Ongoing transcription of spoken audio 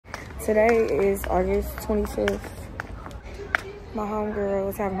today is August 25th. My homegirl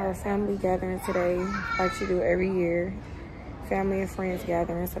is having her family gathering today, like she do every year. Family and friends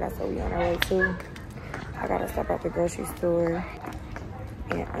gathering, so that's what we on our way to. I gotta stop at the grocery store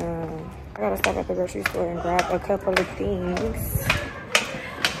and grab a couple of things.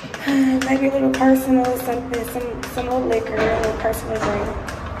 Maybe a little personal, something, some little liquor, a little personal drink,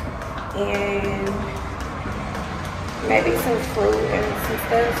 and maybe some fruit and some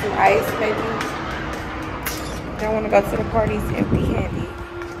stuff, some ice maybe. Don't want to go to the parties empty-handed.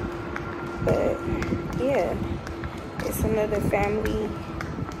 But yeah, it's another family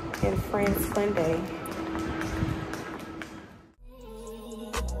and friends fun day.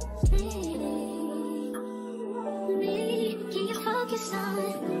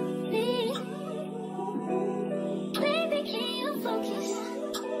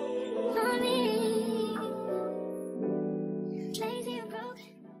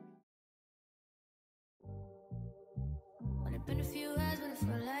 Been a few hours, but it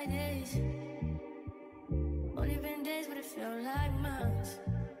felt like days. Only been days, but it felt like months.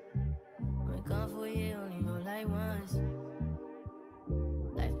 Been gone for a year, only know like once.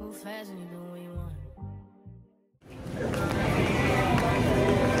 Life move fast when you do what you want.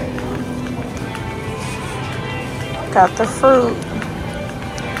 Got the fruit.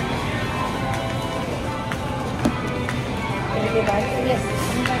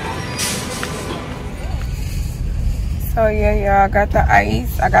 So yeah, y'all, I got the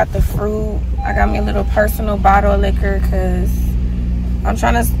ice, I got the fruit, I got me a little personal bottle of liquor because I'm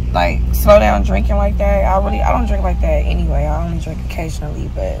trying to like slow down drinking like that. I don't drink like that anyway. I only drink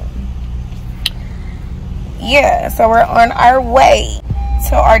occasionally, but yeah, so we're on our way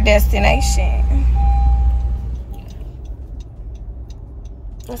to our destination.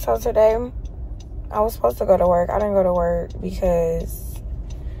 So today I was supposed to go to work. I didn't go to work because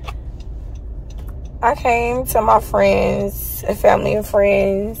I came to my friends, a family and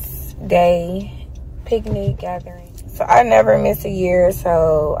friends day, picnic gathering. So I never miss a year,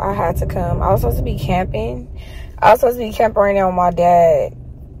 so I had to come. I was supposed to be camping. I was supposed to be camping right now with my dad,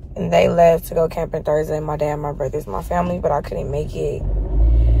 and they left to go camping Thursday. My dad, my brothers, my family, but I couldn't make it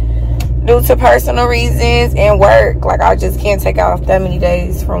due to personal reasons and work. Like, I just can't take off that many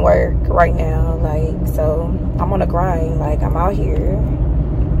days from work right now. Like, so I'm on a grind. Like, I'm out here.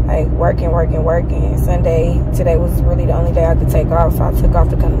 Like working. Sunday, today was really the only day I could take off, so I took off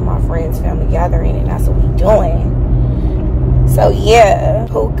to come to my friend's family gathering, and that's what we doing. So yeah,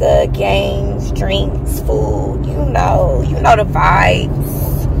 hookah, games, drinks, food, you know the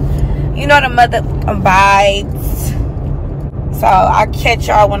vibes. You know the mother vibes. So I'll catch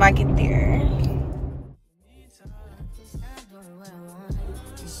y'all when I get there.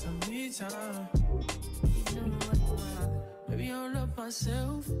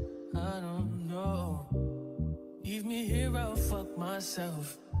 Myself, I don't know. Leave me here, I'll fuck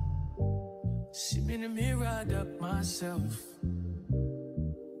myself. See me in the mirror, I duck myself.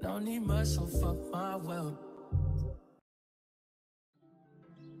 Don't need much, so fuck my wealth.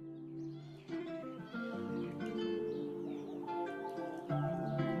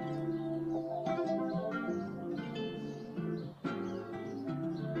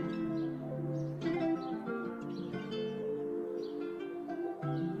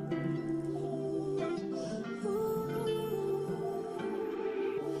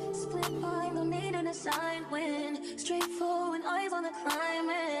 Sign when straightforward eyes on the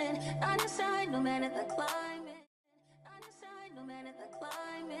climbing. I decide no matter the climate. I decide no matter the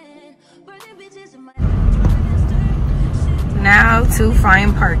climate. Burning bitches in my Now to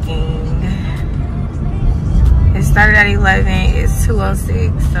find parking. It started at 11. It's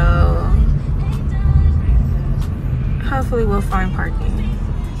 2:06. So hopefully we'll find parking.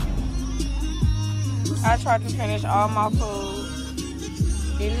 I tried to finish all my food.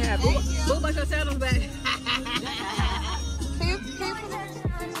 Didn't happen. Move like your sandals back.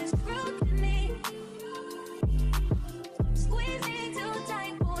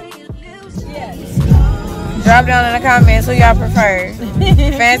 Drop down in the comments who y'all prefer.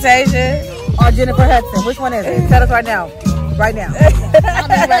 Fantasia or Jennifer Hudson. Which one is it? Tell us right now. Right now. Tell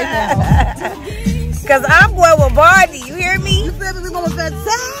me right now. Cause I'm going with Barney. You hear me? You feel me? We going with that.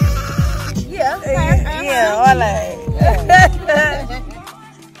 Yeah. Yeah. All right.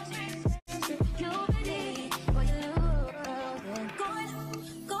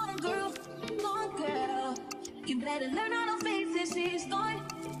 You better learn how to face it. She's gone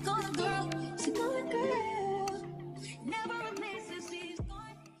girl. She's gone girl. Never replaces. She's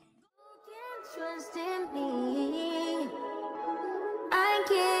gone. You can't trust in me. I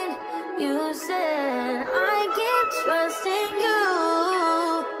can't. You said I can't trust in you.